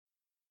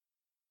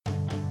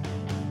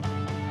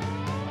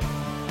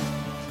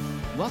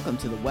Welcome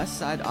to the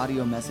Westside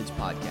Audio Message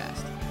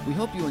Podcast. We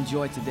hope you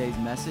enjoyed today's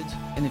message,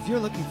 and if you're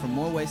looking for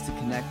more ways to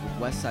connect with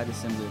Westside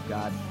Assembly of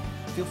God,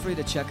 feel free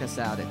to check us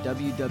out at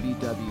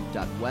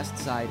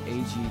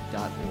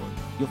www.westsideag.org.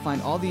 You'll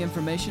find all the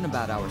information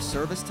about our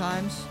service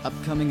times,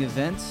 upcoming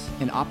events,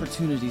 and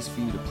opportunities for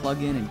you to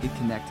plug in and get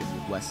connected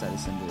with Westside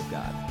Assembly of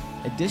God.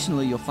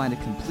 Additionally, you'll find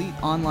a complete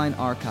online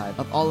archive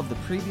of all of the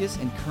previous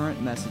and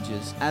current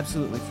messages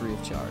absolutely free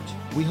of charge.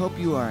 We hope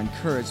you are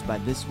encouraged by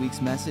this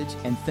week's message,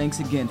 and thanks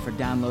again for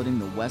downloading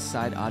the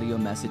Westside Audio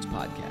Message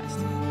Podcast.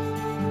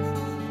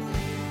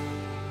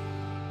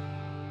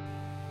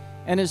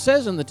 And it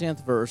says in the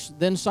 10th verse,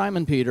 "Then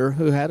Simon Peter,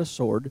 who had a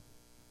sword,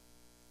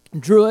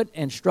 drew it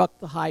and struck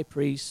the high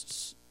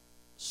priest's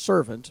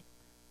servant,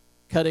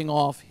 cutting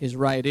off his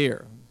right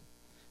ear."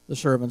 The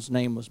servant's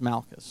name was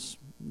Malchus.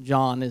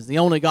 John is the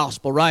only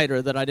gospel writer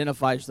that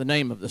identifies the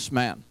name of this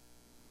man.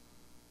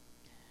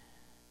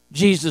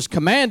 Jesus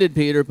commanded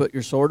Peter, "Put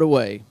your sword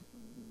away.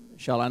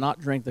 Shall I not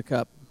drink the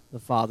cup the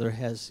Father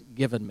has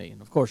given me?"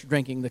 And of course,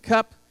 drinking the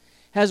cup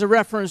has a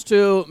reference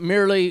to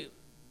merely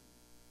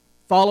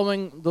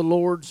following the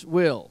Lord's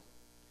will.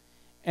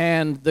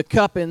 And the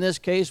cup in this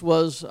case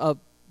was a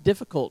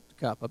difficult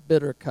cup, a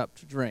bitter cup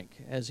to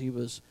drink, as he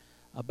was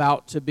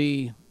about to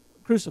be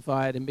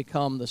crucified and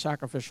become the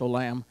sacrificial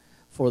lamb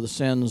for the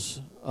sins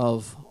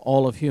of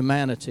all of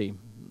humanity.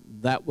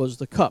 That was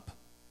the cup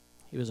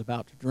he was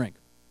about to drink.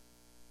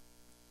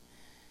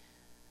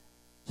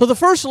 So the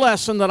first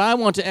lesson that I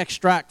want to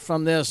extract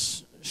from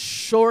this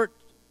short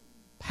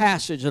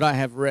passage that I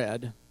have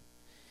read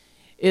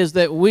is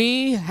that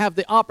we have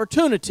the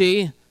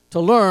opportunity to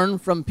learn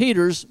from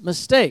Peter's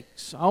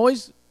mistakes. I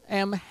always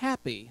am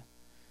happy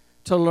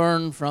to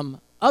learn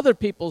from other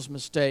people's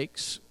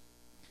mistakes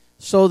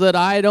so that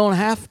I don't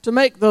have to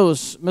make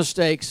those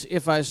mistakes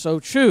if I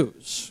so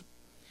choose.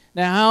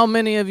 Now, how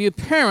many of you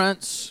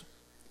parents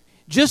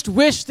just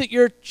wish that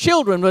your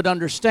children would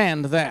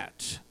understand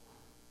that?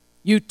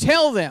 You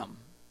tell them,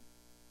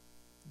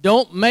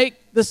 don't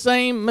make the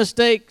same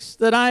mistakes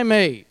that I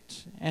made.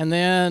 And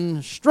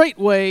then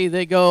straightway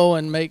they go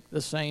and make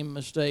the same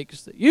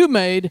mistakes that you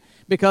made,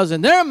 because in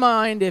their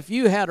mind, if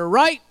you had a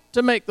right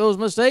to make those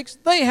mistakes,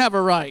 they have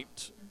a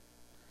right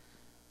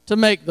to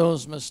make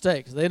those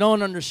mistakes. They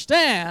don't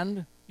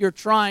understand you're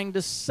trying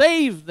to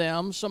save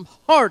them some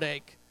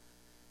heartache,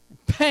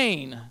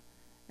 pain,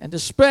 and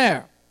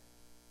despair.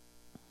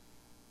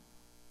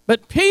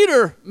 But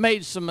Peter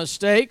made some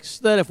mistakes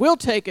that if we'll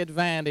take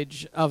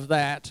advantage of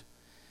that,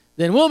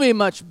 then we'll be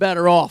much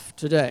better off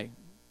today.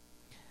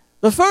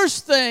 The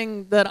first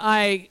thing that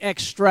I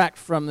extract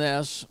from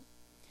this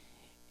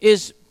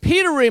is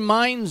Peter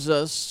reminds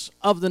us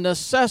of the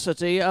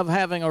necessity of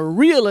having a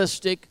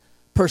realistic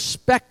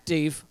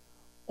perspective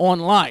on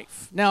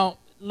life. Now,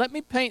 let me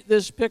paint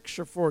this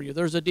picture for you.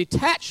 There's a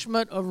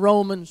detachment of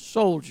Roman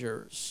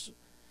soldiers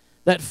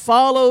that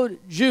followed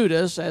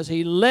Judas as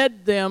he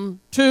led them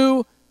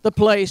to the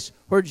place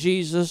where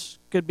Jesus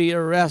could be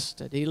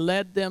arrested. He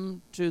led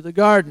them to the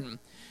garden.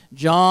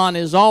 John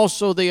is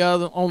also the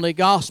only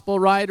gospel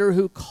writer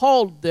who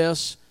called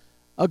this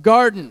a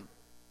garden.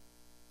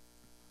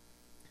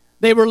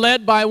 They were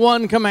led by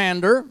one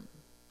commander,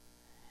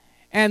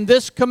 and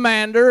this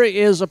commander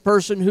is a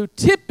person who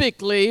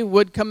typically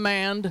would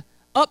command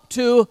up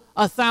to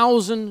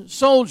 1,000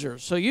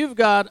 soldiers. So you've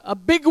got a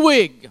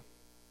bigwig.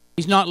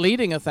 He's not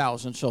leading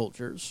 1,000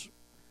 soldiers,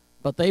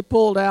 but they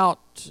pulled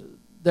out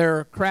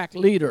their crack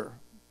leader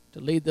to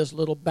lead this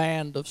little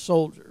band of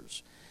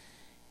soldiers.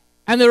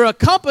 And they're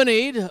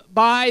accompanied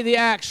by the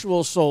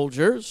actual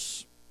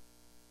soldiers.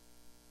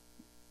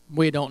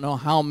 We don't know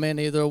how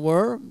many there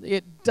were.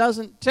 It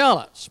doesn't tell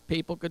us.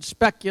 People could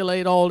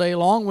speculate all day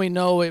long. We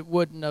know it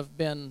wouldn't have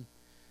been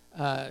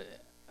a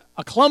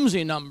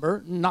clumsy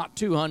number, not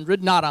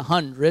 200, not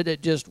 100.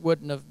 It just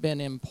wouldn't have been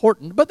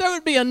important. But there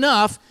would be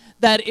enough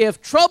that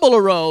if trouble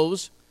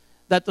arose,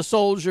 that the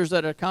soldiers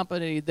that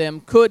accompanied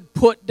them could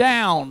put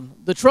down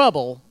the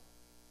trouble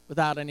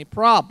without any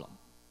problem.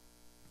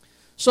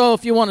 So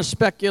if you want to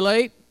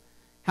speculate,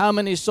 how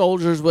many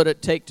soldiers would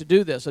it take to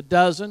do this? A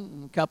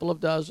dozen, a couple of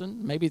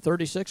dozen, maybe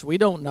 36? We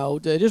don't know.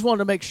 They just wanted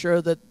to make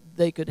sure that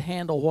they could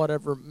handle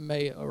whatever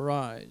may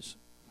arise.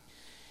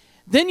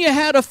 Then you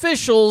had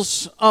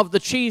officials of the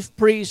chief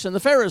priests and the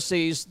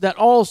Pharisees that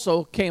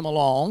also came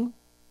along.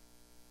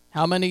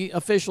 How many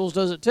officials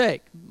does it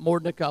take? More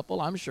than a couple,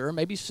 I'm sure,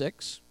 maybe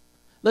 6.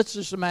 Let's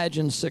just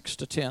imagine 6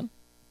 to 10.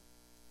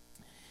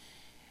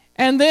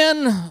 And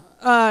then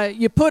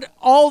you put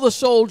all the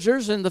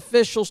soldiers and the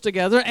officials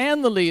together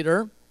and the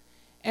leader,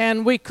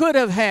 and we could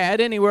have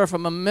had anywhere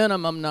from a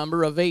minimum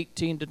number of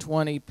 18 to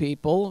 20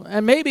 people,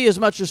 and maybe as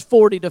much as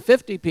 40 to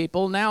 50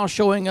 people now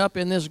showing up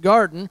in this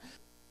garden.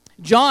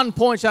 John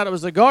points out it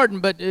was a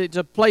garden, but it's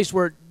a place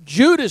where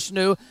Judas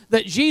knew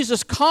that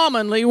Jesus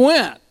commonly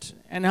went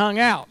and hung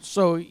out.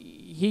 So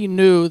he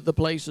knew the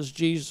places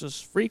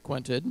Jesus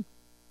frequented.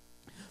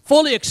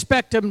 Fully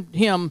expected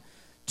him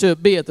to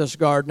be at this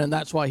garden, and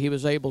that's why he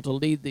was able to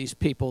lead these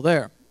people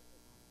there.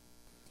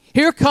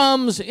 Here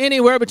comes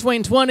anywhere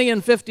between 20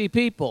 and 50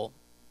 people.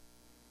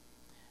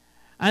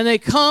 And they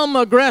come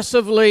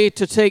aggressively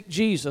to take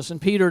Jesus,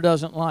 and Peter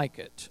doesn't like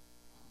it.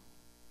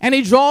 And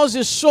he draws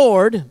his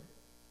sword,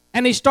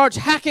 and he starts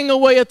hacking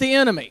away at the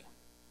enemy.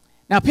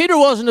 Now, Peter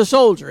wasn't a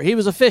soldier. He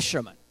was a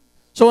fisherman.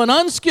 So an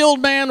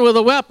unskilled man with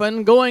a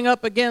weapon going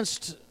up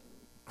against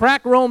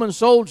crack Roman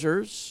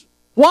soldiers,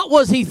 what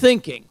was he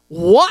thinking?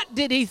 What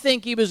did he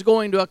think he was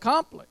going to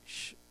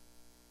accomplish?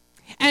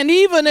 And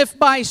even if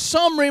by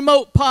some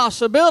remote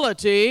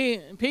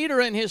possibility,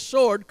 Peter and his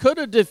sword could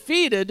have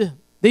defeated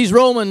these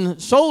Roman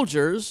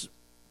soldiers,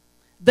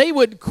 they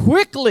would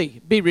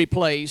quickly be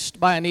replaced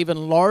by an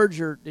even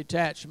larger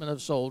detachment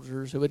of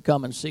soldiers who would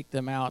come and seek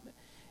them out,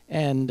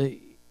 and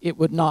it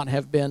would not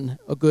have been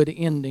a good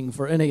ending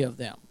for any of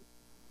them.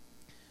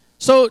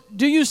 So,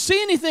 do you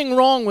see anything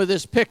wrong with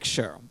this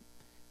picture?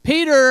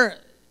 Peter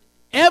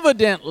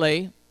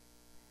evidently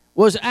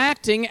was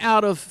acting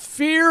out of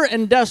fear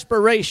and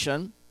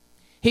desperation.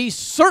 He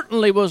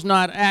certainly was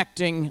not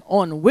acting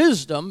on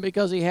wisdom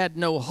because he had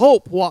no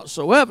hope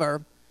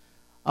whatsoever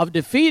of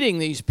defeating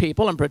these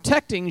people and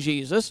protecting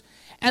Jesus.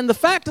 And the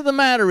fact of the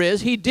matter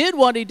is, he did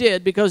what he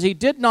did because he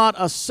did not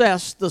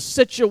assess the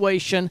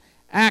situation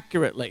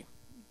accurately.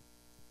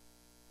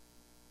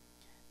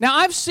 Now,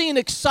 I've seen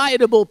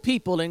excitable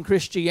people in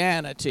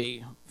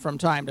Christianity from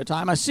time to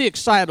time. I see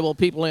excitable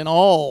people in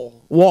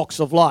all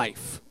walks of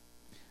life.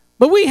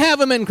 But we have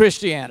them in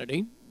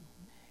Christianity.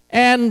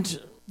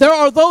 And there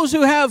are those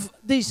who have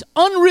these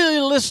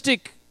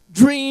unrealistic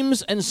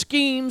dreams and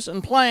schemes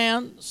and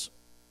plans.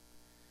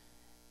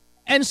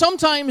 And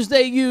sometimes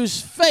they use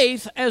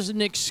faith as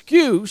an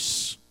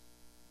excuse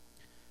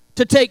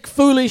to take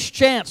foolish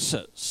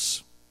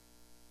chances.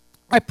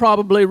 I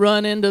probably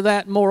run into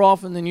that more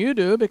often than you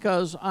do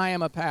because I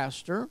am a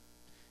pastor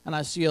and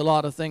I see a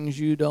lot of things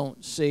you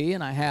don't see,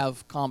 and I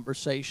have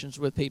conversations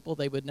with people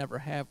they would never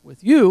have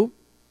with you.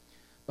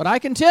 But I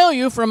can tell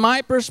you from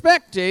my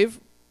perspective,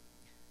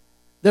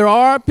 there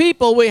are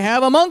people we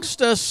have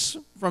amongst us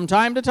from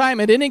time to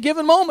time at any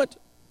given moment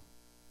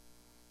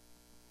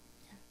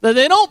that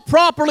they don't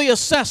properly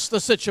assess the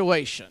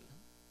situation.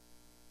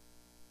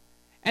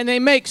 And they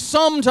make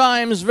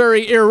sometimes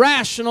very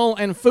irrational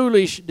and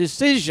foolish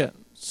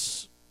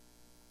decisions.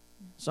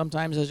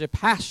 Sometimes as a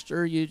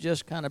pastor, you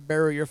just kind of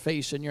bury your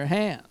face in your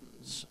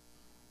hands.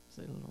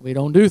 We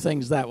don't do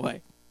things that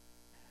way.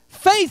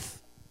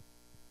 Faith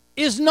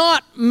is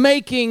not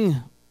making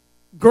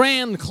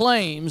grand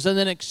claims and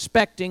then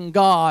expecting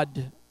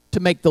God to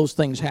make those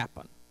things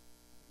happen.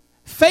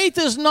 Faith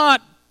is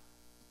not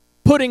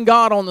putting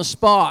God on the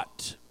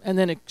spot and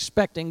then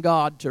expecting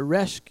God to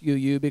rescue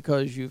you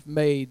because you've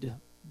made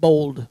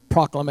bold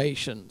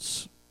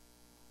proclamations.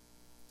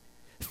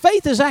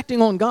 Faith is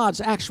acting on God's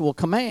actual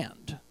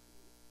command,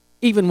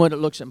 even when it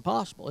looks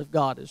impossible. If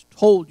God has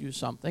told you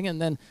something,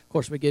 and then, of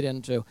course, we get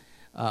into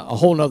a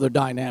whole other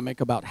dynamic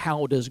about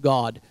how does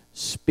God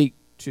speak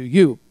to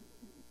you.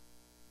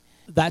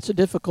 That's a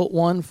difficult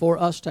one for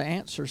us to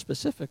answer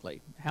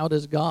specifically. How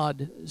does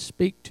God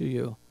speak to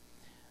you?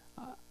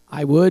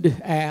 I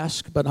would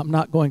ask, but I'm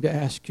not going to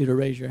ask you to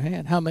raise your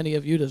hand. How many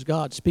of you does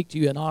God speak to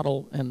you in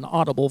an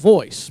audible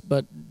voice?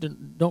 But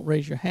don't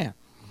raise your hand.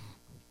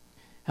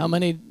 How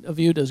many of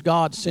you does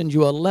God send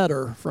you a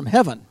letter from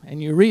heaven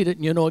and you read it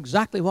and you know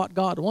exactly what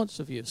God wants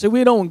of you? See,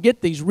 we don't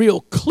get these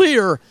real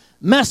clear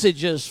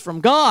messages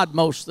from God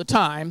most of the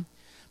time,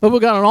 but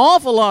we've got an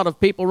awful lot of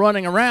people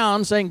running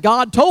around saying,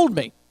 God told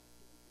me.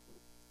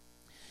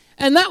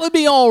 And that would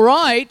be all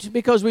right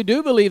because we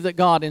do believe that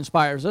God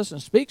inspires us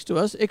and speaks to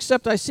us,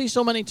 except I see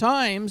so many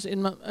times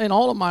in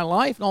all of my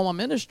life and all my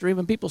ministry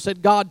when people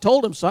said God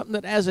told them something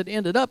that as it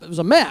ended up, it was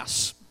a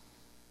mess.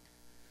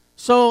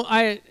 So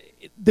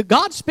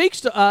God speaks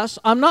to us.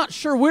 I'm not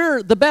sure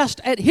we're the best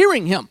at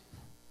hearing Him.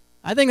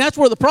 I think that's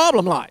where the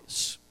problem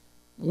lies.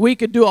 We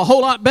could do a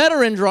whole lot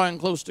better in drawing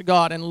close to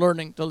God and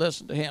learning to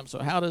listen to Him. So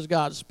how does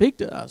God speak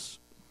to us?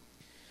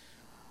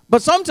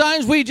 But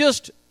sometimes we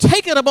just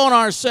take it upon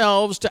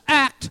ourselves to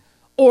act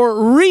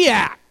or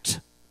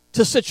react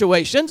to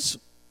situations,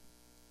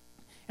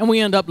 and we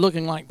end up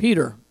looking like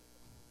Peter.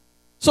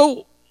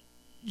 So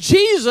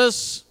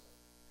Jesus,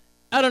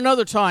 at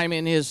another time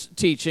in His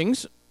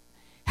teachings,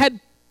 had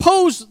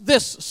posed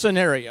this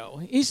scenario.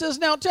 He says,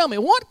 now tell me,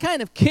 what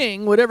kind of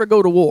king would ever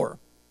go to war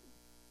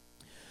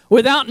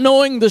without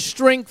knowing the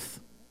strength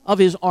of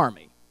his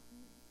army?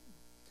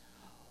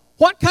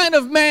 What kind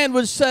of man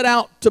would set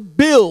out to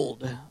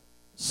build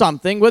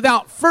something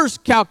without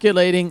first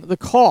calculating the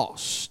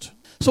cost?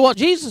 So what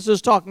Jesus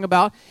is talking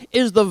about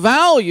is the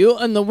value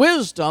and the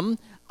wisdom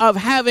of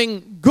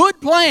having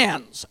good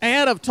plans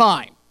ahead of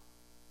time,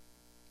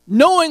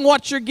 knowing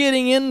what you're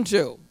getting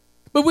into.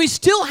 But we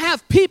still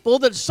have people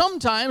that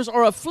sometimes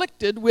are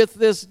afflicted with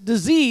this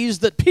disease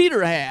that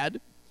Peter had,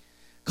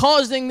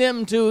 causing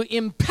them to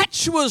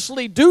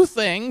impetuously do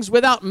things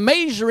without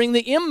measuring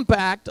the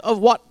impact of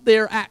what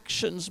their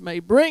actions may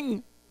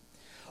bring,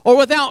 or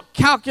without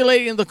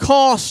calculating the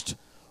cost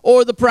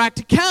or the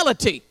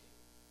practicality.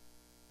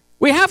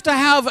 We have to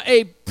have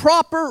a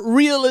proper,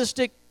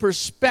 realistic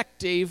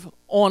perspective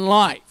on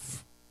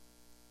life.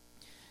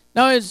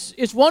 Now,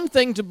 it's one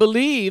thing to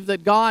believe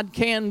that God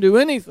can do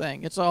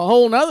anything. It's a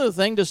whole other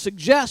thing to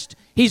suggest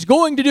He's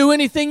going to do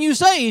anything you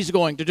say He's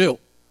going to do.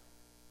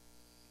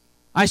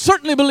 I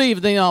certainly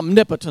believe the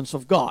omnipotence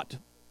of God.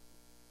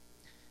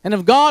 And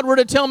if God were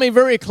to tell me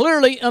very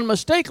clearly,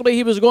 unmistakably,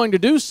 He was going to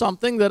do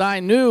something that I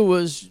knew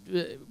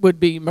would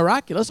be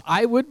miraculous,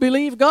 I would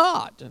believe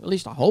God. At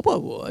least I hope I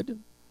would.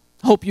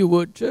 I hope you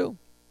would too.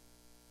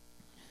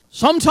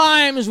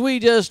 Sometimes we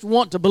just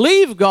want to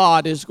believe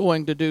God is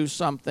going to do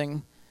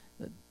something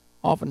that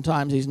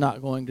oftentimes He's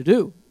not going to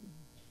do.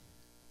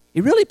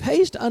 It really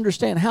pays to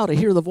understand how to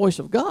hear the voice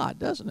of God,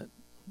 doesn't it?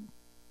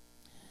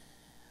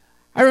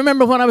 I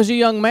remember when I was a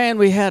young man,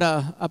 we had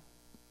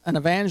an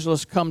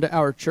evangelist come to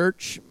our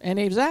church, and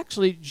he was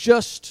actually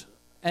just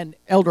an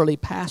elderly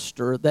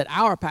pastor that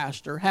our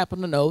pastor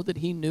happened to know that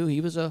he knew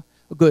he was a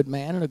good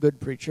man and a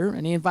good preacher,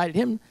 and he invited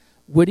him,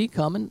 would he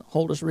come and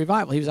hold us a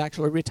revival? He was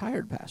actually a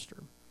retired pastor.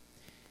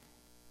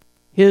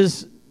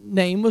 His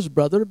name was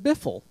Brother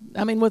Biffle.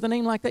 I mean, with a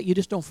name like that, you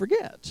just don't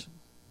forget.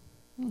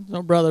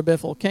 So Brother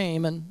Biffle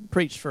came and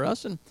preached for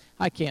us, and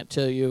I can't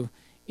tell you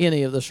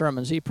any of the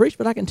sermons he preached,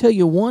 but I can tell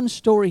you one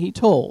story he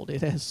told.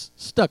 It has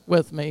stuck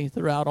with me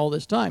throughout all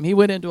this time. He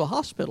went into a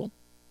hospital,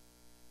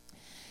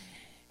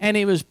 and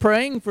he was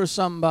praying for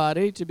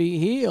somebody to be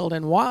healed,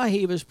 and while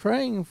he was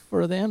praying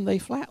for them, they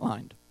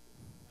flatlined.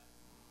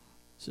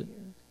 So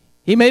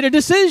he made a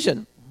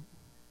decision.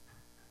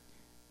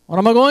 What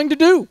am I going to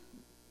do?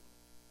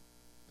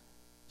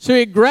 So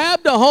he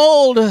grabbed a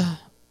hold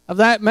of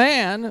that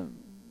man,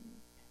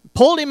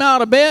 pulled him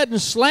out of bed,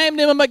 and slammed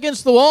him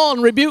against the wall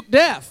and rebuked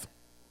death.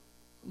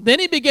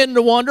 Then he began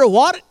to wonder,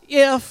 what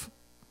if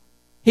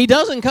he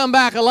doesn't come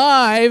back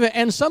alive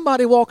and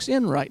somebody walks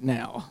in right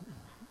now?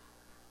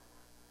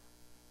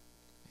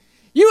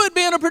 You would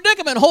be in a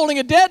predicament holding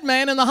a dead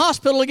man in the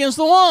hospital against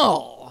the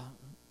wall.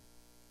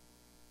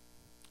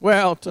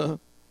 Well,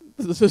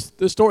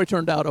 the story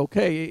turned out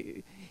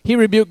okay. He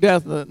rebuked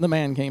death, the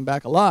man came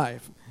back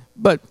alive.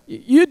 But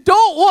you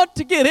don't want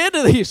to get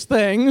into these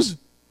things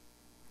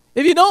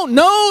if you don't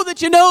know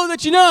that you know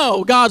that you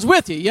know God's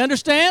with you. You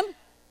understand?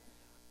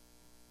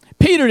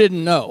 Peter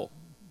didn't know.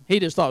 He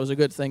just thought it was a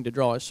good thing to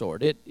draw his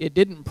sword. It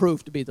didn't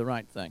prove to be the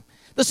right thing.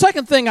 The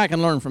second thing I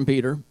can learn from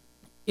Peter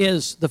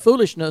is the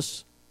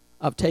foolishness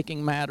of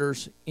taking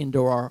matters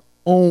into our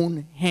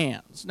own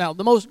hands. Now,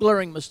 the most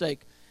glaring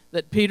mistake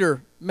that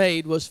Peter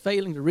made was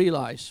failing to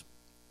realize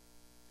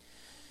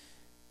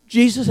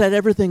Jesus had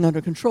everything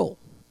under control.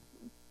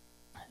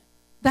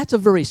 That's a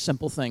very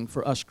simple thing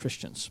for us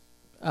Christians.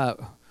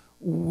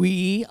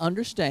 We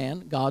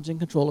understand God's in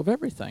control of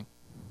everything.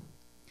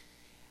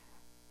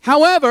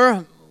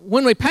 However,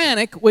 when we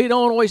panic, we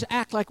don't always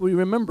act like we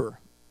remember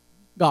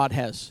God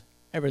has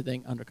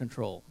everything under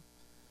control.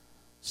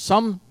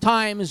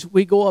 Sometimes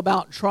we go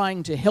about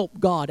trying to help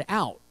God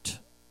out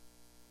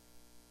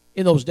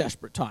in those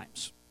desperate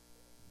times.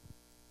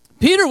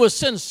 Peter was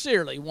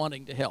sincerely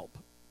wanting to help.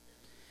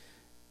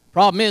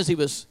 Problem is, he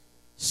was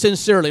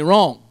sincerely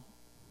wrong.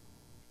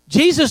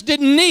 Jesus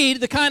didn't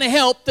need the kind of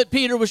help that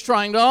Peter was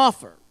trying to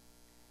offer.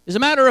 As a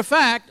matter of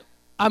fact,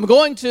 I'm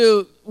going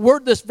to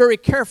word this very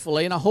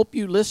carefully, and I hope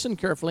you listen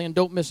carefully and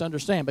don't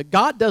misunderstand, but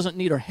God doesn't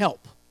need our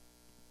help.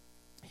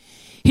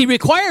 He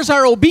requires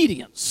our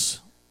obedience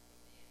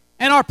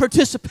and our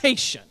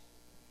participation.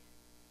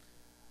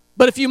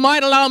 But if you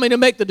might allow me to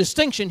make the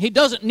distinction, He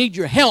doesn't need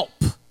your help.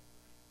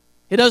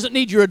 He doesn't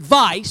need your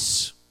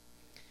advice.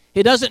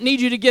 He doesn't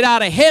need you to get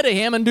out ahead of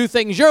Him and do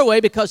things your way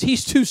because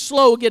He's too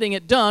slow getting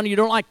it done. You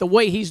don't like the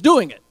way He's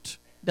doing it.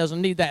 He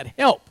doesn't need that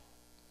help.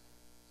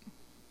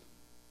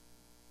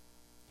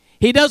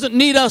 He doesn't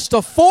need us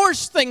to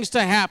force things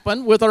to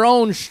happen with our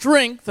own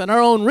strength and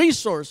our own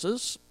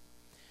resources.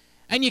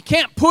 And you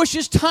can't push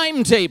His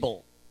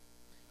timetable.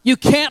 You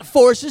can't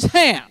force His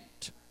hand.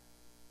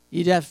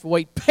 You just have to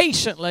wait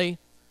patiently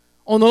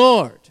on the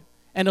Lord.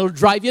 And it'll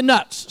drive you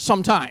nuts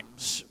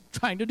sometimes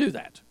trying to do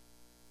that.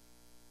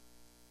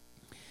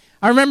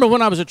 I remember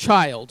when I was a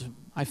child,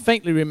 I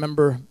faintly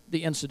remember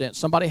the incident.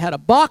 Somebody had a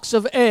box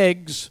of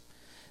eggs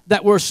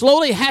that were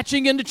slowly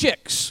hatching into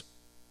chicks.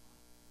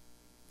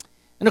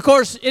 And of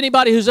course,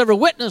 anybody who's ever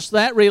witnessed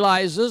that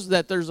realizes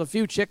that there's a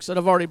few chicks that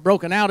have already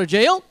broken out of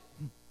jail,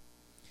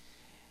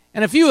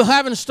 and a few who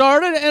haven't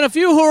started, and a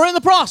few who are in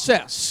the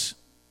process.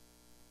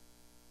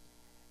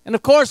 And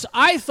of course,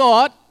 I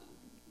thought,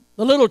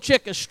 the little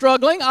chick is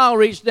struggling, I'll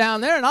reach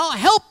down there and I'll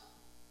help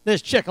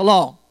this chick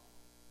along.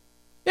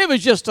 It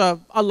was just a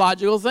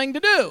logical thing to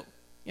do.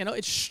 You know,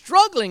 it's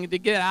struggling to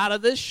get out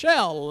of this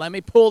shell. Let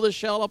me pull the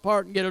shell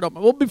apart and get it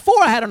open. Well,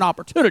 before I had an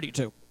opportunity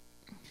to,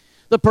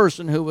 the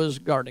person who was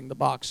guarding the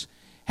box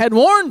had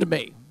warned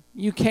me,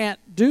 you can't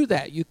do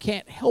that. You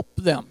can't help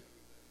them.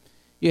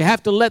 You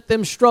have to let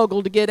them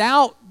struggle to get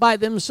out by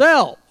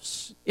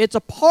themselves. It's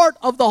a part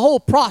of the whole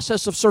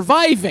process of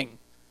surviving,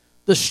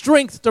 the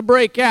strength to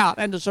break out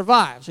and to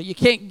survive. So you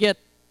can't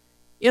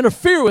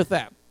interfere with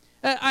that.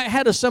 I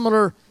had a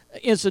similar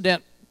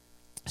incident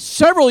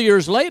several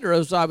years later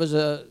as I was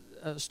a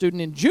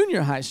student in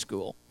junior high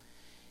school.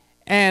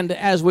 And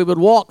as we would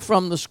walk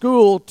from the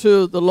school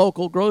to the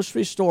local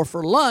grocery store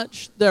for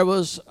lunch, there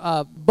was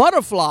a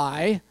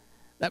butterfly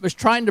that was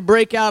trying to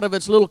break out of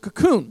its little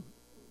cocoon.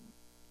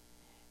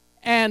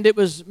 And it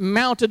was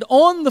mounted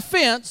on the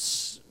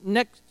fence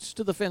next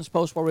to the fence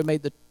post where we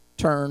made the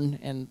turn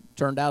and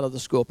turned out of the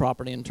school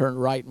property and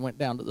turned right and went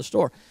down to the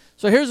store.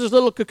 So here's this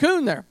little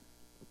cocoon there.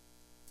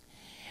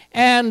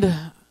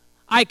 And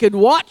I could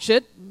watch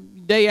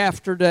it day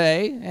after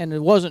day, and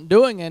it wasn't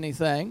doing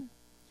anything.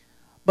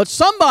 But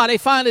somebody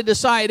finally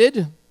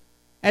decided,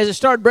 as it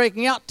started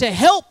breaking out, to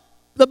help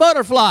the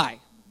butterfly.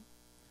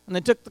 And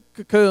they took the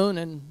cocoon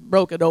and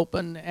broke it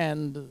open,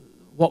 and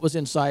what was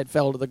inside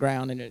fell to the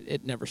ground, and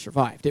it never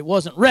survived. It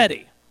wasn't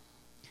ready.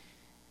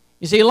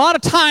 You see, a lot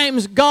of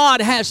times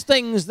God has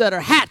things that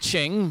are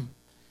hatching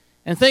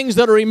and things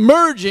that are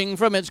emerging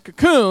from its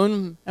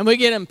cocoon, and we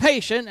get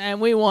impatient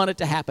and we want it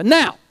to happen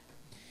now.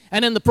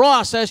 And in the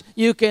process,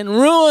 you can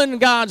ruin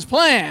God's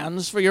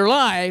plans for your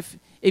life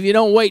if you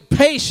don't wait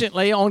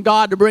patiently on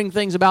God to bring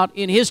things about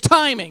in His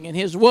timing, in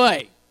His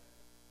way.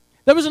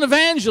 There was an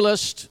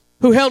evangelist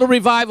who held a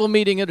revival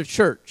meeting at a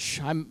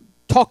church. I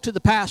talked to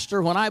the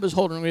pastor when I was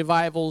holding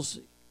revivals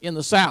in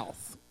the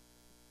South.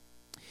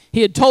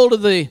 He had told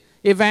the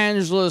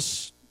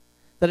evangelist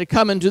that had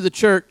come into the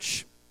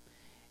church,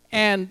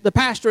 and the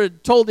pastor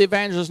had told the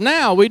evangelist,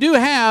 now, we do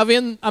have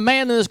a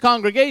man in this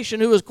congregation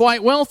who is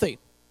quite wealthy.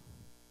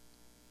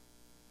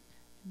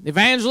 The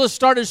evangelist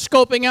started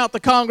scoping out the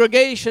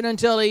congregation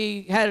until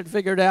he had it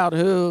figured out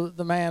who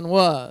the man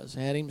was,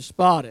 had him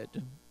spotted.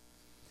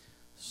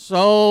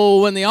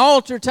 So when the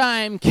altar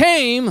time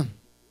came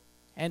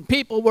and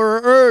people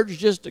were urged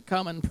just to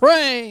come and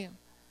pray,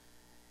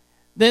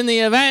 then the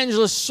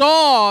evangelist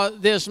saw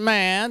this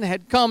man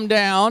had come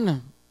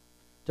down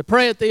to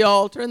pray at the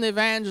altar, and the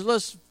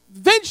evangelist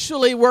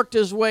eventually worked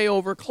his way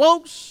over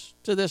close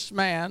to this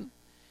man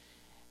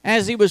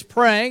as he was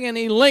praying, and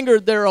he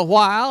lingered there a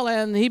while,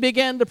 and he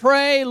began to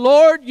pray,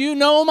 Lord, you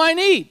know my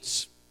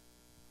needs.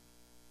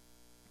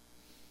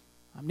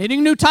 I'm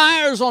needing new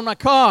tires on my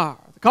car.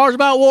 The car's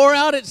about wore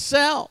out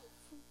itself.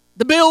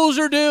 The bills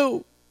are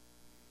due.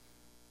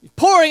 He's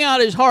pouring out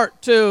his heart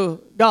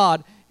to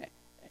God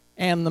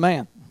and the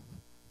man.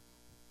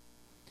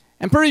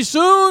 And pretty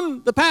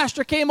soon, the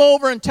pastor came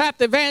over and tapped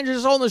the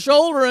evangelist on the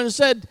shoulder and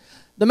said,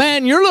 the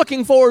man you're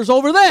looking for is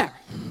over there.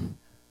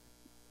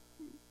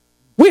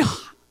 We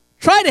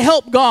try to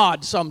help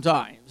God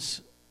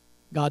sometimes.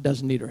 God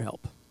doesn't need our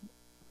help.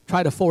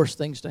 Try to force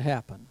things to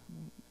happen.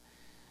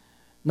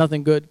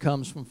 Nothing good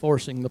comes from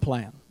forcing the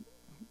plan.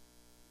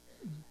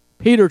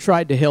 Peter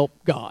tried to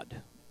help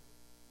God.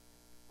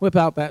 Whip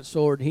out that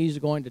sword. He's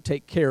going to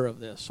take care of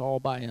this all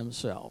by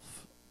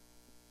himself.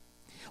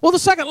 Well, the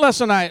second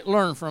lesson I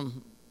learned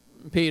from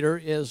Peter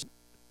is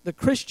the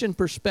Christian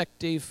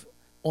perspective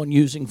on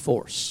using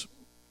force.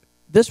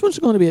 This one's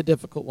going to be a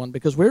difficult one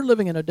because we're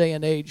living in a day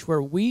and age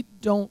where we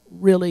don't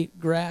really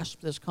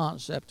grasp this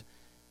concept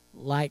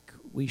like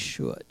we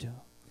should.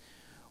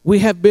 We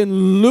have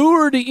been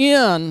lured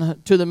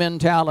in to the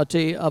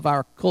mentality of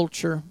our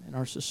culture and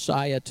our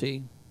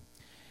society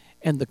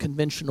and the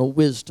conventional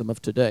wisdom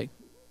of today.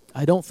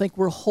 I don't think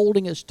we're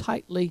holding as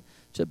tightly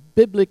to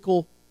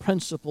biblical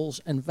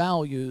principles and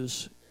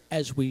values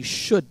as we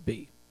should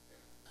be.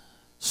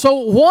 So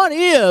what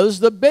is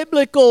the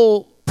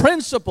biblical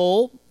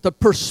principle, the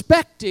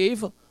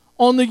perspective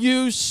on the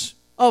use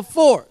of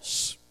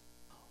force?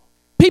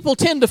 People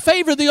tend to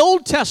favor the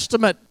Old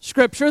Testament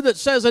scripture that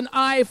says an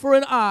eye for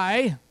an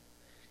eye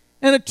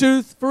and a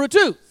tooth for a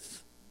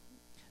tooth.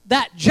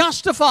 That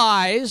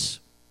justifies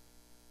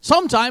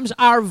sometimes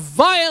our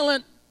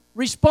violent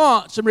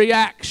response and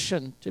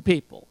reaction to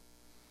people.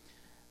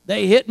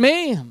 They hit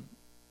me,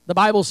 the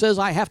Bible says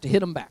I have to hit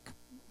them back.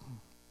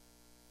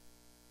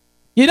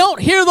 You don't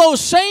hear those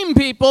same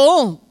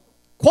people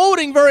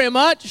quoting very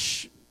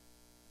much,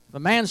 if a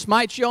man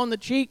smites you on the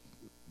cheek,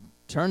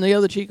 turn the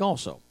other cheek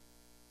also.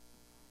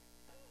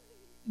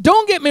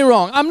 Don't get me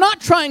wrong, I'm not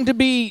trying to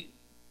be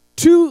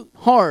too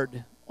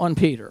hard on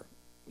Peter.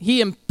 He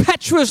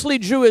impetuously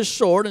drew his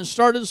sword and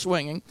started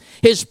swinging.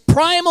 His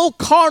primal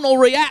carnal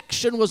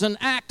reaction was an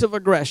act of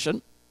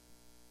aggression.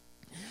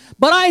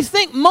 But I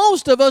think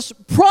most of us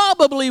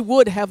probably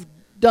would have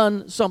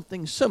done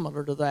something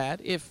similar to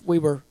that if we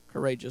were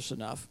courageous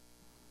enough.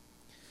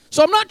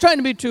 So I'm not trying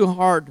to be too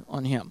hard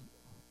on him.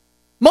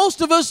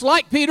 Most of us,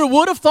 like Peter,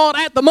 would have thought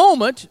at the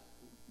moment,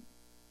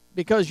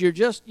 because you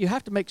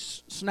have to make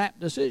snap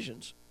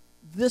decisions.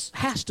 This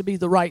has to be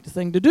the right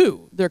thing to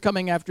do. They're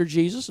coming after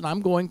Jesus, and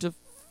I'm going to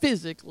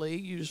physically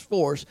use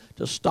force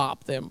to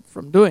stop them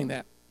from doing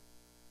that.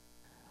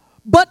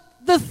 But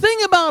the thing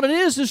about it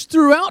is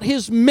throughout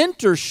his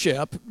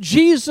mentorship,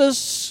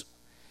 Jesus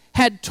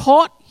had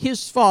taught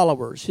his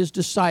followers, his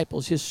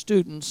disciples, his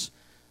students,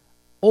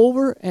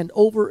 over and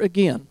over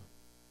again,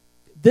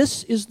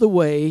 this is the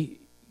way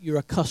you're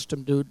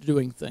accustomed to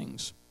doing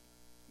things.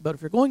 But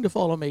if you're going to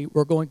follow me,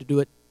 we're going to do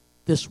it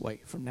this way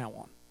from now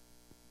on.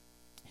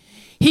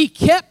 He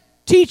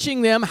kept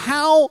teaching them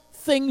how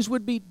things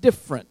would be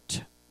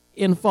different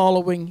in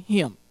following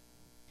him.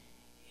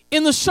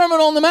 In the Sermon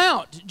on the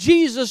Mount,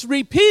 Jesus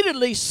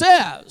repeatedly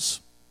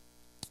says,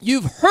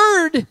 "You've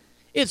heard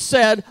it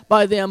said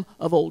by them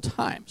of old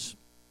times.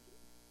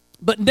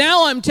 But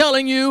now I'm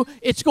telling you,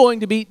 it's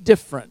going to be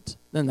different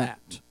than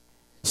that."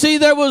 See,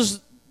 there was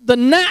the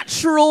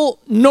natural,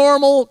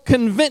 normal,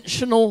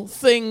 conventional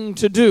thing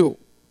to do.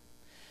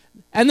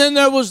 And then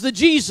there was the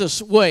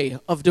Jesus way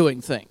of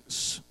doing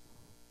things.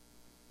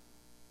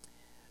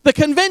 The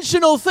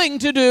conventional thing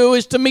to do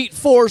is to meet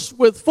force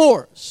with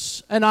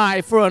force, an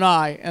eye for an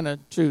eye and a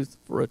tooth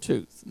for a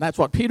tooth. And that's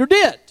what Peter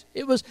did.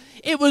 It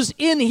was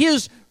in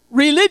his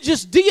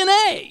religious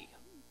DNA.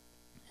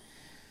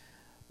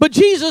 But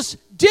Jesus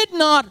did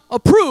not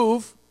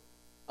approve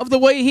of the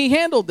way he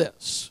handled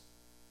this.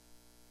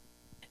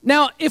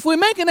 Now, if we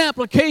make an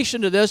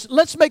application to this,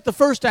 let's make the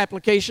first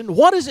application.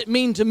 What does it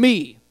mean to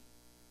me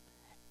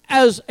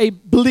as a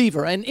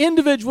believer, an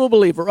individual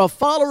believer, a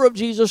follower of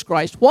Jesus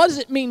Christ? What does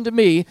it mean to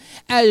me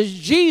as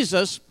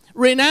Jesus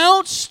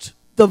renounced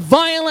the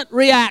violent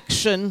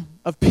reaction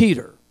of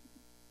Peter?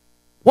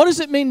 What does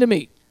it mean to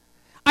me?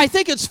 I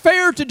think it's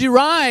fair to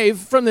derive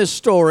from this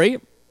story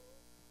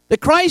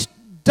that Christ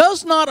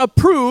does not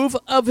approve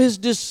of his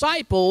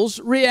disciples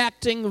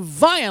reacting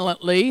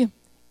violently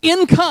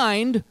in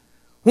kind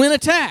when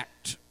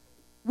attacked.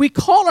 We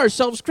call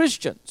ourselves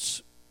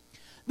Christians.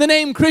 The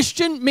name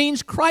Christian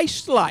means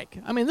Christ-like.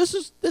 I mean, this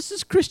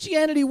is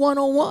Christianity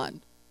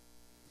 101.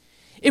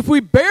 If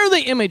we bear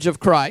the image of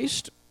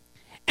Christ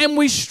and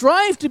we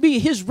strive to be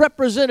his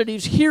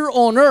representatives here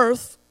on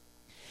earth,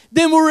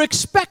 then we're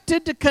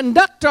expected to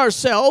conduct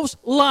ourselves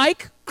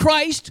like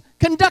Christ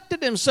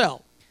conducted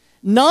himself.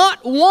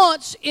 Not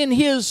once in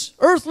his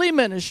earthly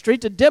ministry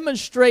to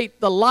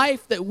demonstrate the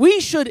life that we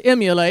should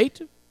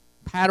emulate,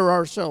 pattern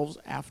ourselves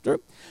after.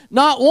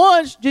 Not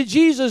once did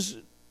Jesus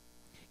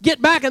get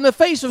back in the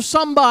face of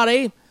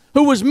somebody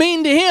who was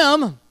mean to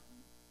him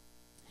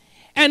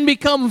and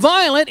become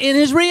violent in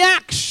his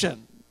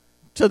reaction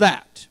to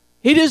that.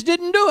 He just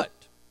didn't do it.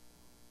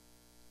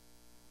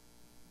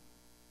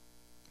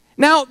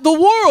 Now, the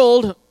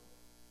world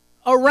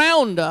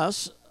around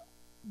us,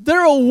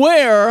 they're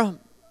aware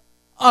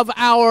of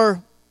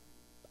our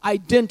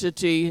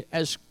identity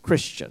as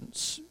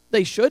Christians.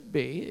 They should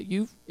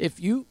be. If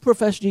you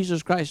profess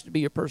Jesus Christ to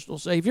be your personal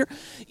Savior,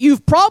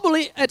 you've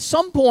probably at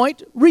some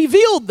point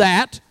revealed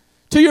that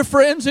to your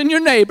friends and your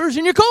neighbors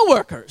and your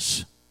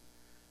co-workers.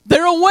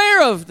 They're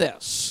aware of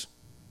this.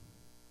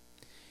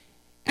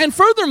 And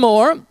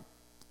furthermore,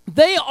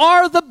 they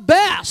are the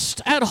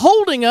best at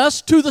holding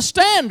us to the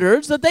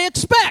standards that they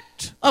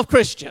expect of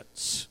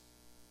Christians.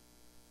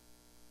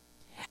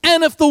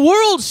 And if the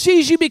world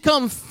sees you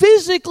become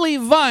physically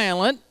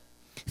violent,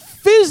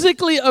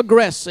 physically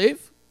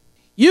aggressive,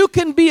 you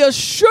can be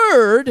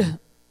assured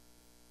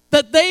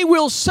that they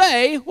will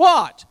say,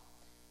 what?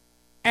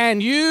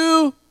 And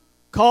you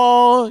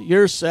call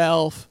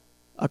yourself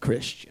a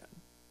Christian.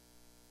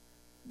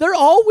 They're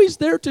always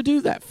there to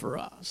do that for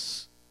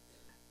us.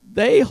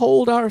 They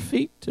hold our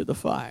feet to the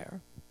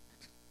fire.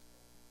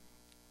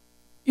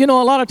 You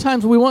know, a lot of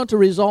times we want to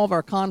resolve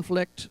our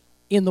conflict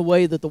in the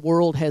way that the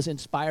world has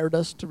inspired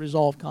us to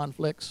resolve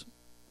conflicts.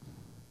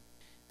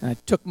 And I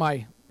took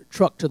my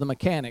truck to the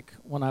mechanic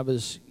when I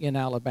was in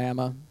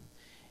Alabama,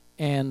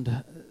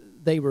 and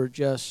they were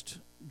just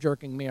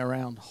jerking me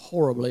around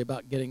horribly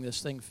about getting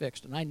this thing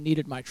fixed. And I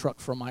needed my truck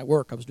for my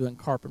work. I was doing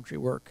carpentry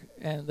work,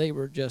 and they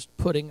were just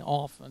putting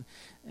off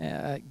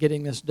and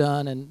getting this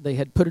done. And they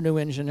had put a new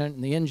engine in,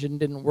 and the engine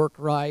didn't work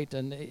right,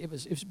 and it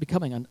was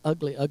becoming an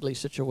ugly, ugly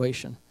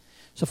situation.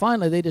 So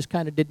finally, they just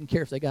kind of didn't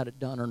care if they got it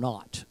done or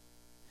not.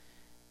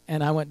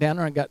 And I went down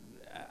there and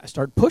I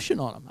started pushing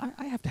on them.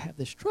 I have to have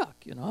this truck.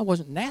 You know, I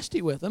wasn't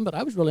nasty with them, but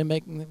I was really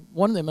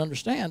wanting them to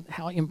understand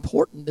how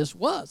important this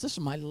was. This is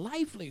my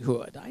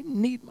livelihood. I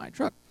need my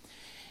truck.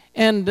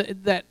 And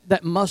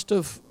that must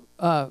have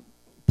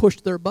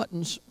pushed their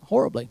buttons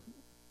horribly,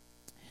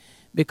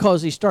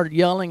 because he started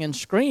yelling and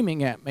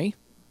screaming at me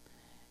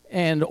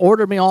and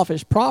ordered me off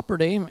his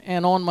property.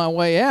 And on my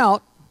way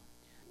out,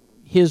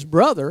 his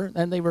brother,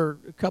 and they were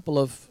a couple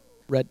of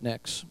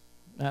rednecks,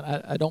 and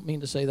I don't mean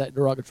to say that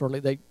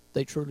derogatorily,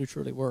 they truly,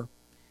 truly were,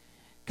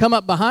 come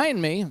up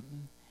behind me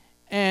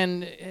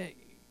and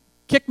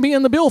kicked me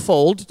in the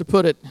billfold, to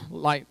put it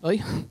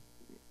lightly,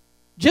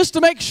 just to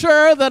make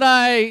sure that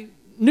I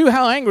knew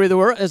how angry they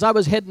were as I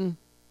was heading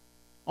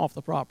off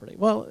the property.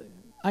 Well,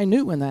 I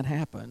knew when that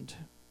happened,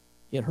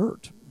 it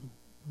hurt.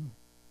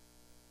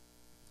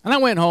 And I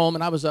went home,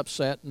 and I was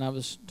upset, and I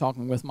was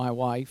talking with my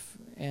wife,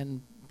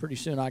 and pretty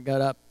soon I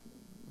got up.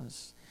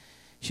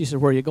 She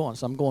said, "Where are you going?"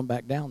 So I'm going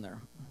back down there.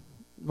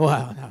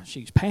 Well, now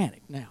she's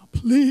panicked now.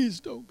 "Please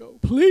don't go.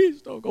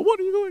 Please don't go. What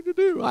are you going to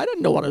do?" I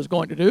didn't know what I was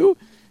going to do.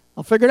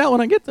 I'll figure it out when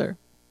I get there.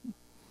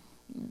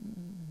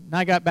 And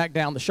I got back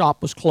down. The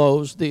shop was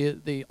closed.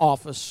 The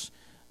office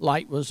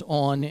light was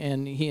on,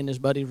 and he and his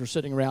buddies were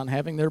sitting around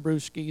having their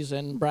brewskis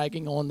and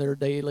bragging on their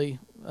daily,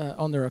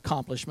 on their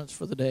accomplishments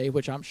for the day,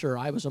 which I'm sure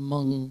I was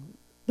among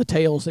the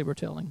tales they were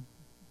telling.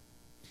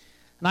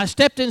 And I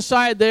stepped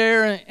inside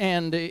there,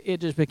 and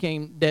it just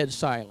became dead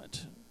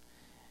silent.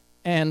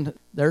 and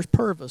there's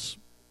Purvis.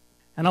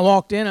 And I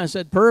walked in and I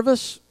said,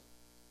 Purvis,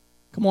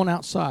 come on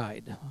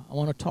outside. I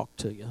want to talk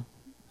to you.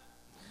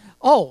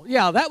 Oh,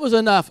 yeah, that was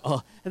enough.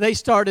 They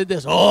started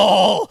this, it's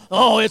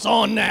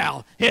on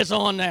now. It's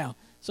on now.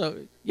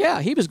 So,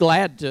 yeah, he was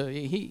glad to.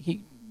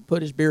 He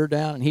put his beer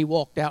down and he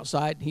walked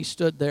outside and he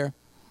stood there.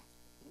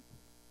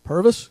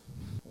 Purvis,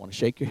 I want to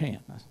shake your hand.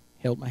 I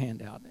held my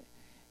hand out.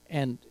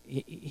 And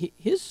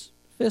his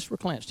fists were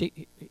clenched.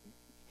 He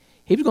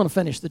was going to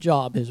finish the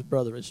job his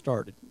brother had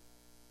started.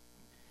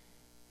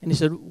 And he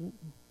said,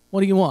 what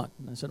do you want?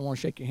 And I said, I want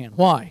to shake your hand.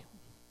 Why?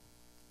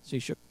 So he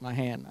shook my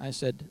hand. I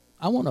said,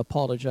 I want to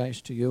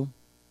apologize to you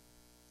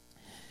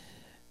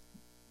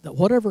that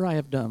whatever I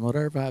have done,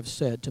 whatever I have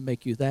said to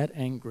make you that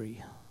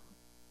angry,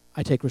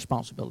 I take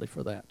responsibility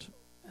for that.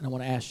 And I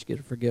want to ask you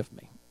to forgive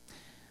me.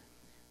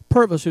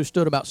 Purvis, who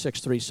stood about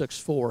 6'3",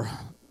 6'4",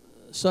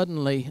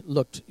 suddenly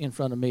looked in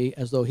front of me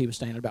as though he was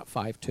standing about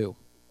 5'2".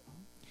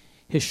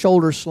 His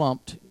shoulders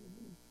slumped,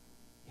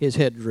 his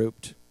head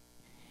drooped,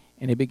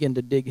 and he began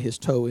to dig his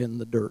toe in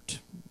the dirt.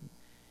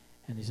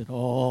 And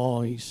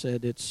he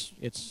said,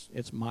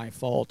 it's my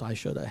fault. I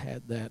should have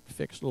had that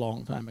fixed a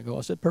long time ago.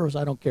 I said, Purvis,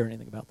 I don't care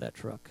anything about that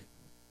truck.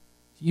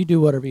 You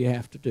do whatever you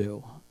have to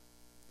do.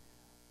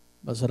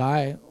 But I said,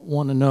 I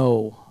want to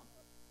know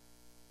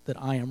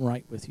that I am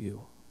right with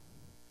you.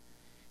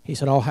 He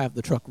said, I'll have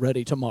the truck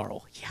ready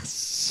tomorrow.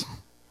 Yes.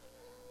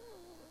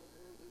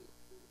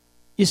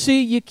 You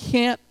see, you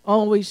can't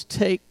always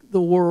take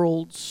the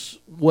world's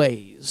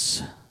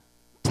ways,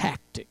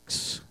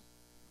 tactics.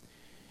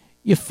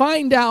 You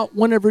find out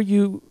whenever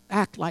you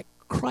act like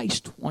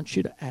Christ wants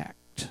you to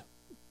act.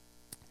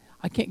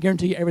 I can't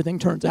guarantee you everything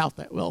turns out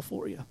that well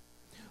for you.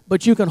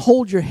 But you can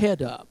hold your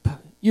head up.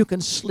 You can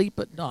sleep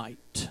at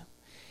night.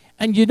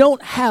 And you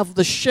don't have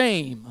the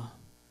shame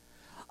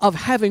of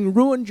having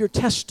ruined your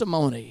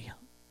testimony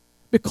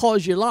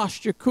because you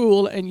lost your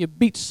cool and you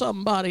beat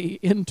somebody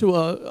into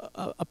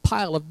a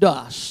pile of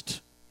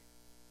dust.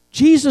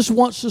 Jesus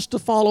wants us to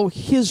follow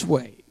his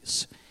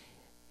ways.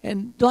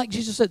 And like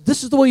Jesus said,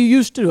 this is the way you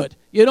used to do it.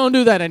 You don't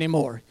do that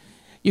anymore.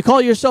 You call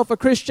yourself a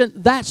Christian,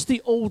 that's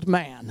the old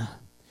man.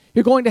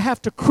 You're going to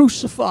have to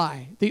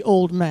crucify the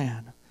old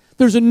man.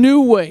 There's a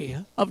new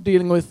way of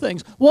dealing with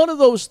things. One of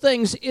those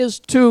things is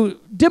to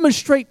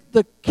demonstrate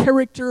the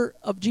character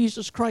of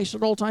Jesus Christ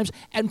at all times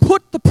and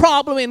put the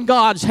problem in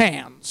God's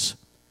hands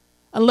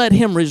and let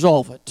him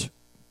resolve it.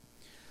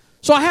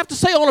 So I have to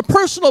say, on a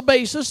personal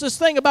basis, this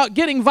thing about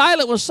getting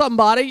violent with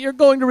somebody, you're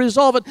going to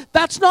resolve it.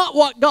 That's not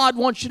what God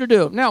wants you to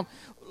do. Now,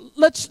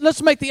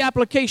 let's make the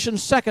application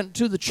second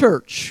to the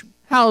church.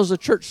 How is the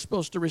church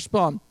supposed to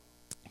respond?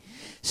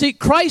 See,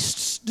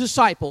 Christ's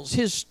disciples,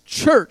 his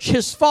church,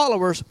 his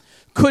followers,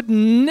 could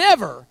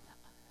never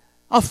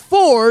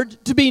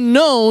afford to be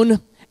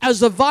known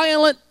as a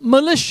violent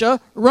militia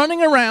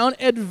running around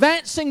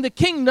advancing the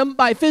kingdom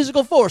by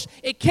physical force.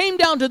 It came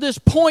down to this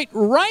point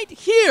right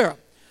here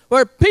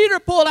where Peter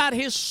pulled out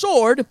his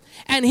sword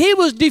and he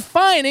was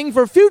defining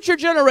for future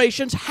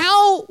generations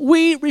how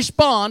we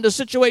respond to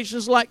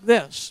situations like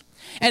this.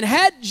 And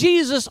had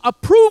Jesus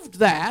approved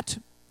that,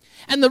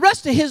 and the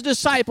rest of his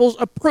disciples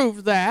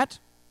approved that,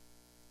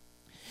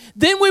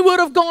 then we would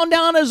have gone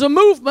down as a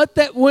movement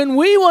that when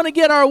we want to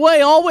get our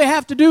way, all we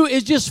have to do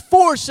is just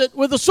force it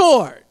with a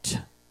sword.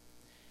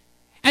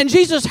 And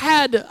Jesus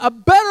had a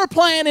better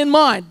plan in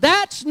mind.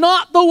 That's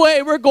not the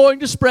way we're going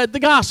to spread the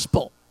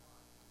gospel.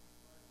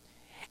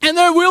 And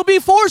there will be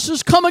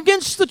forces come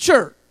against the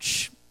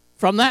church.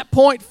 From that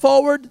point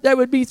forward, there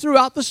would be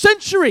throughout the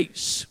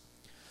centuries,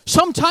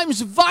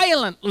 sometimes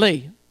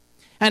violently.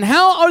 And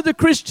how are the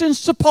Christians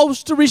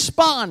supposed to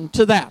respond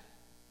to that?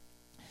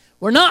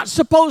 We're not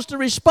supposed to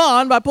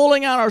respond by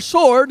pulling out our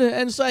sword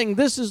and saying,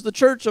 this is the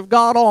church of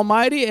God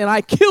Almighty, and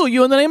I kill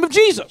you in the name of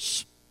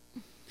Jesus.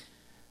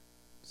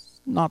 It's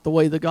not the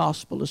way the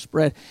gospel is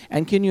spread.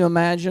 And can you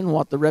imagine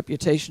what the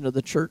reputation of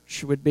the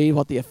church would be,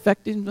 what the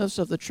effectiveness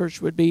of the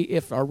church would be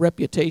if our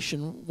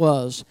reputation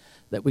was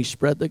that we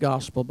spread the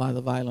gospel by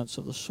the violence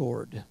of the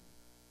sword?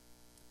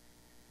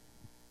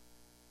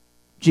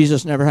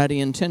 Jesus never had any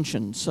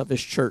intentions of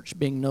his church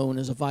being known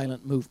as a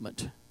violent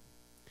movement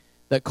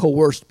that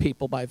coerced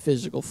people by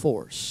physical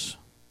force.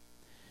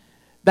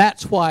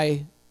 That's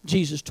why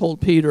Jesus told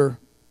Peter,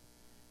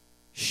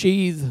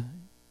 sheathe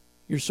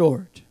your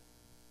sword.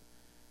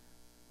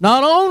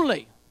 Not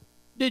only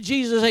did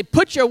Jesus say,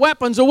 put your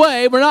weapons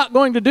away, we're not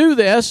going to do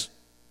this,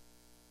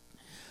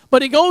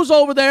 but he goes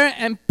over there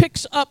and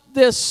picks up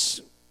this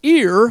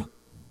ear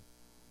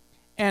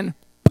and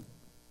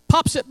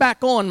pops it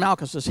back on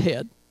Malchus's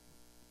head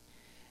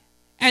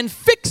and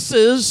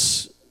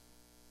fixes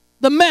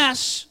the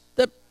mess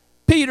that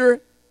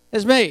Peter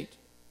has made,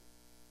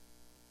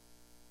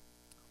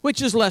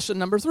 which is lesson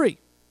number 3.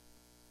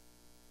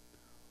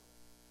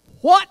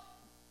 What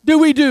do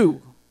we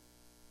do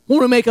when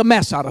we make a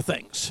mess out of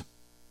things?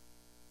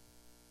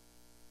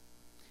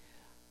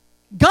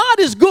 God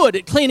is good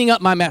at cleaning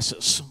up my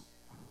messes.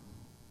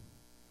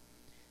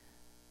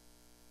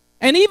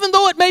 And even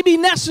though it may be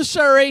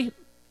necessary,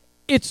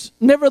 it's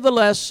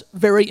nevertheless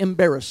very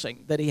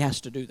embarrassing that he has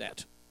to do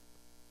that.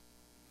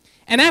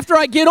 And after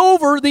I get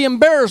over the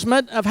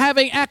embarrassment of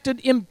having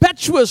acted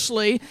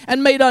impetuously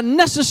and made a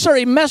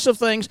unnecessary mess of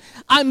things,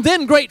 I'm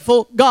then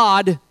grateful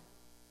God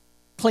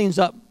cleans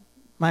up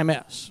my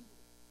mess.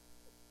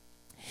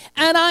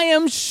 And I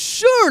am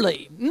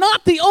surely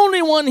not the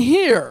only one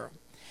here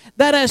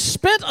that has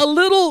spent a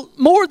little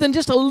more than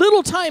just a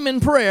little time in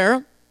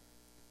prayer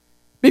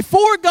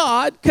before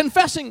God,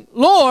 confessing,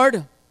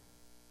 Lord,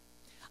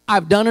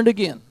 I've done it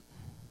again.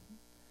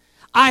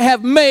 I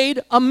have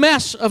made a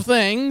mess of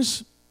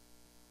things.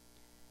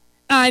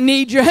 I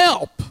need your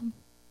help.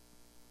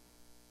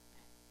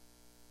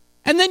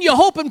 And then you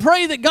hope and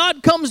pray that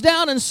God comes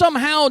down and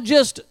somehow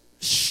just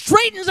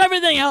straightens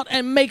everything out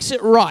and makes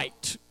it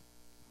right.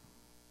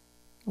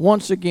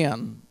 Once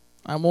again,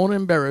 I won't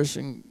embarrass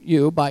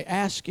you by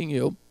asking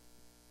you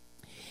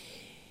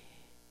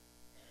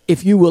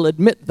if you will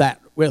admit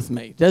that with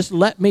me. Just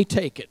let me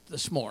take it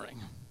this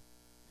morning.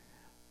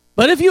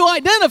 But if you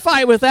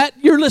identify with that,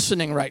 you're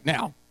listening right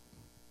now.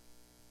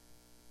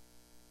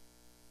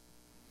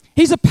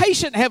 He's a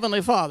patient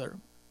Heavenly Father.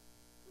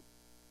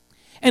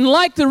 And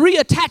like the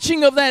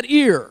reattaching of that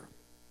ear,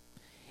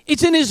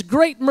 it's in His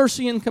great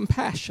mercy and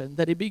compassion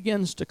that He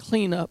begins to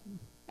clean up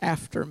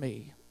after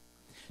me,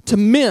 to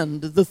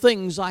mend the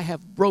things I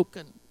have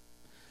broken,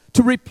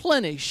 to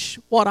replenish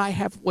what I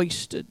have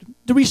wasted,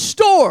 to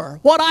restore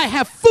what I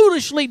have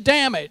foolishly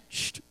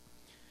damaged.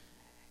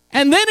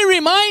 And then He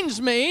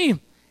reminds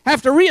me,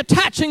 after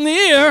reattaching the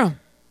ear,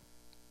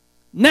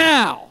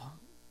 now,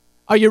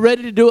 are you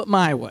ready to do it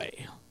my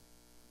way?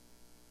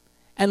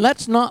 And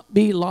let's not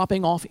be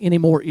lopping off any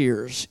more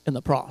ears in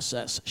the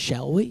process,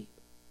 shall we?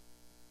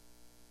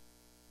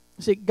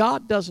 See,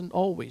 God doesn't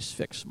always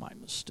fix my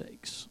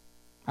mistakes.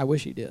 I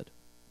wish He did.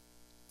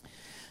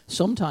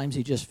 Sometimes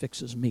He just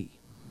fixes me.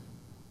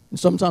 And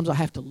sometimes I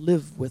have to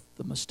live with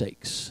the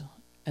mistakes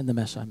and the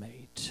mess I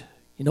made.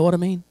 You know what I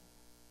mean?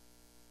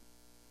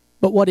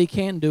 But what He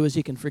can do is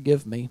He can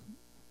forgive me.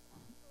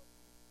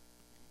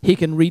 He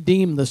can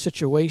redeem the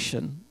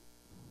situation.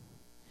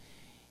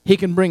 He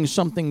can bring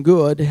something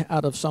good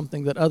out of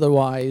something that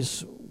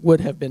otherwise would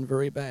have been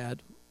very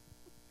bad.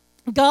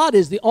 God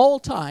is the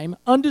all-time,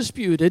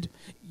 undisputed,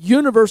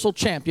 universal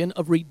champion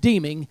of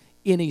redeeming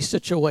any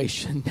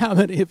situation. How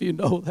many of you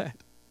know that?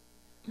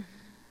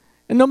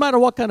 And no matter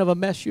what kind of a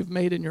mess you've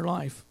made in your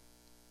life,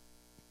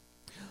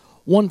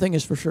 one thing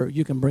is for sure,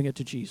 you can bring it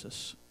to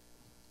Jesus.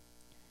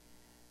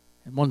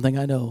 And one thing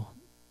I know,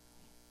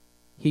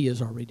 He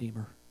is our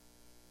Redeemer.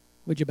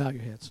 Would you bow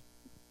your heads?